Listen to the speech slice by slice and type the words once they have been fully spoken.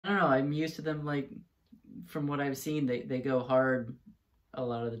I'm used to them, like, from what I've seen, they go hard a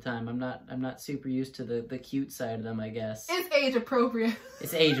lot of the time. I'm not super used to the cute side of them, I guess. It's age appropriate.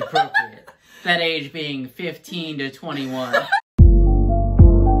 It's age appropriate. That age being 15 to 21.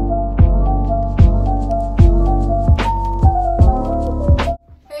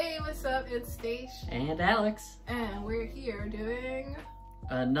 Hey, what's up? It's Stashe. And Alex. And we're here doing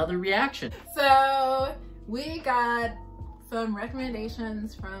another reaction. So we got some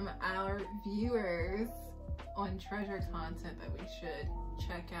recommendations from our viewers on treasure content that we should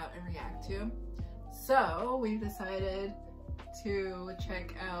check out and react to. So we decided to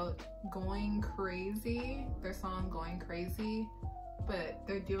check out Going Crazy, their song Going Crazy, but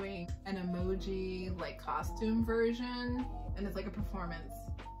they're doing an Emoji like costume version, and it's like a performance,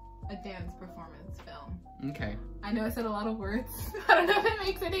 a dance performance film. Okay. I know I said a lot of words. I don't know if it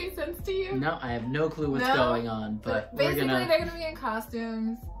makes any sense to you. No, I have no clue what's going on, but basically they're gonna be in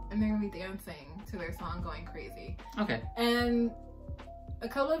costumes and they're gonna be dancing to their song Going Crazy. Okay. And a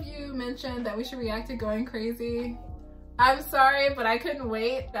couple of you mentioned that we should react to Going Crazy. I'm sorry, but I couldn't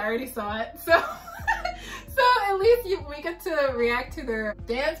wait. I already saw it, so at least we get to react to their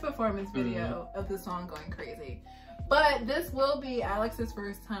dance performance video of the song Going Crazy. But this will be Alex's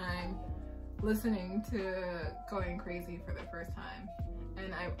first time listening to Going Crazy for the first time,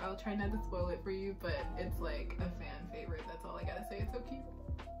 and I'll try not to spoil it for you, but it's like a fan favorite. That's all I gotta say. It's so cute.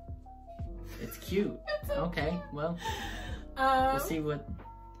 It's cute. It's so okay, cute. Well, we'll see what.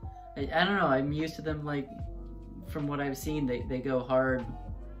 I don't know. I'm used to them, like, from what I've seen, they go hard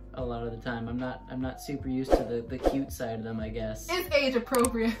a lot of the time. I'm not super used to the cute side of them, I guess. It's age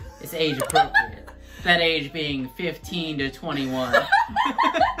appropriate. It's age appropriate. That age being 15 to 21.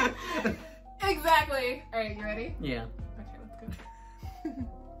 Exactly. All right, you ready? Yeah. Okay, let's go.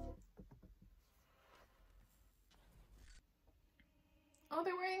 Oh,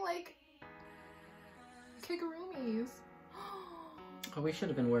 they're wearing like kigurumis. Oh, we should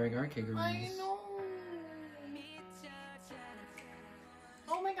have been wearing our kigurumis. I know.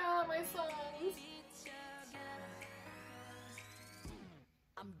 Oh my god, my sons.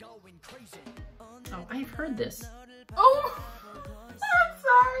 Oh, I've heard this. Oh, I'm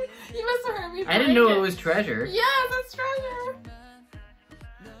sorry. You must have heard me. I didn't know it was Treasure. Yes, it's Treasure.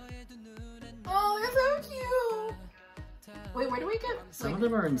 Oh, they're so cute. Wait, where do we get? Some of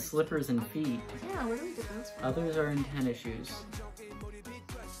them are in slippers and feet. Yeah, where do we get those from? Others are in tennis shoes.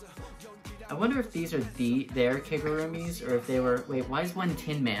 I wonder if these are their kigurumis, or if they were. Wait, why is one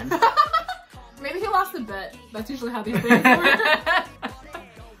Tin Man? Maybe he lost a bet. That's usually how these things work.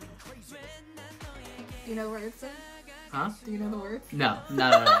 Do you know the words then? Huh? Do you know the words? No.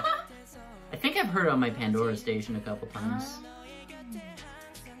 I think I've heard it on my Pandora station a couple times.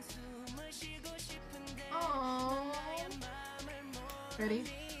 Aww. Ready?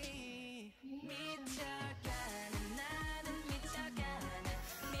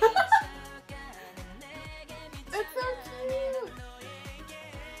 It's so cute.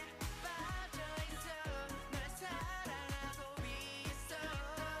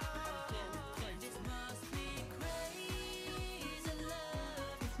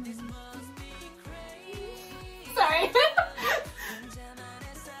 Sorry.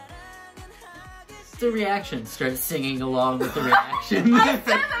 The reaction. Start singing along with the reaction.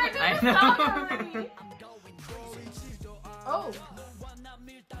 I know. Oh.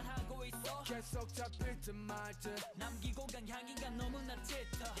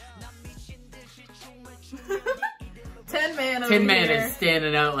 10 Man over 10 Man here. is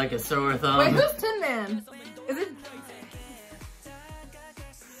standing out like a sore thumb. Wait, who's 10 Man? Is it?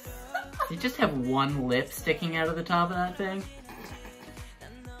 You just have one lip sticking out of the top of that thing?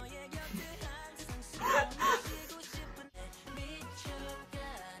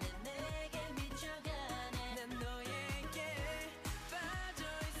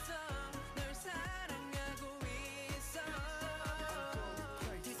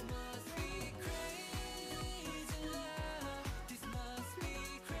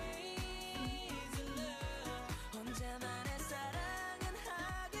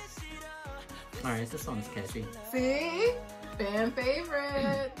 Alright, this song's catchy. See? Fan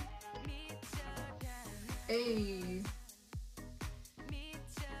favorite. Hey.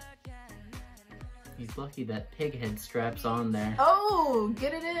 He's lucky that pig head strap's on there. Oh,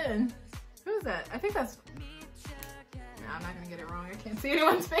 get it in. Who's that? I think that's... No, I'm not gonna get it wrong. I can't see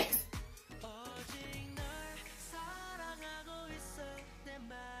anyone's face.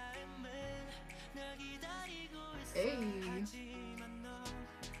 Hey.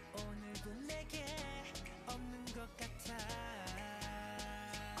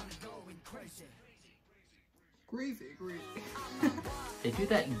 Greasy. They They do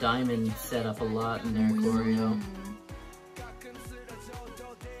that diamond setup a lot in their choreo.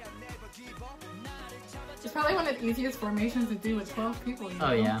 It's probably one of the easiest formations to do with 12 people. You know?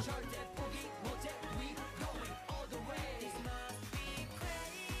 Oh yeah.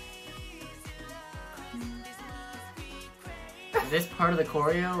 Is this part of the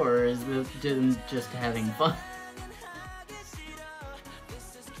choreo, or is this them just having fun?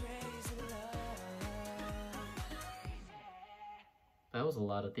 That was a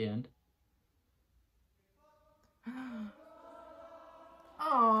lot at the end.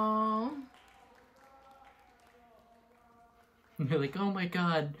 Aww. You're like, oh my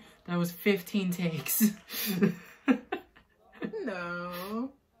god, that was 15 takes.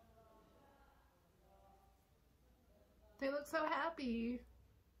 No. They look so happy.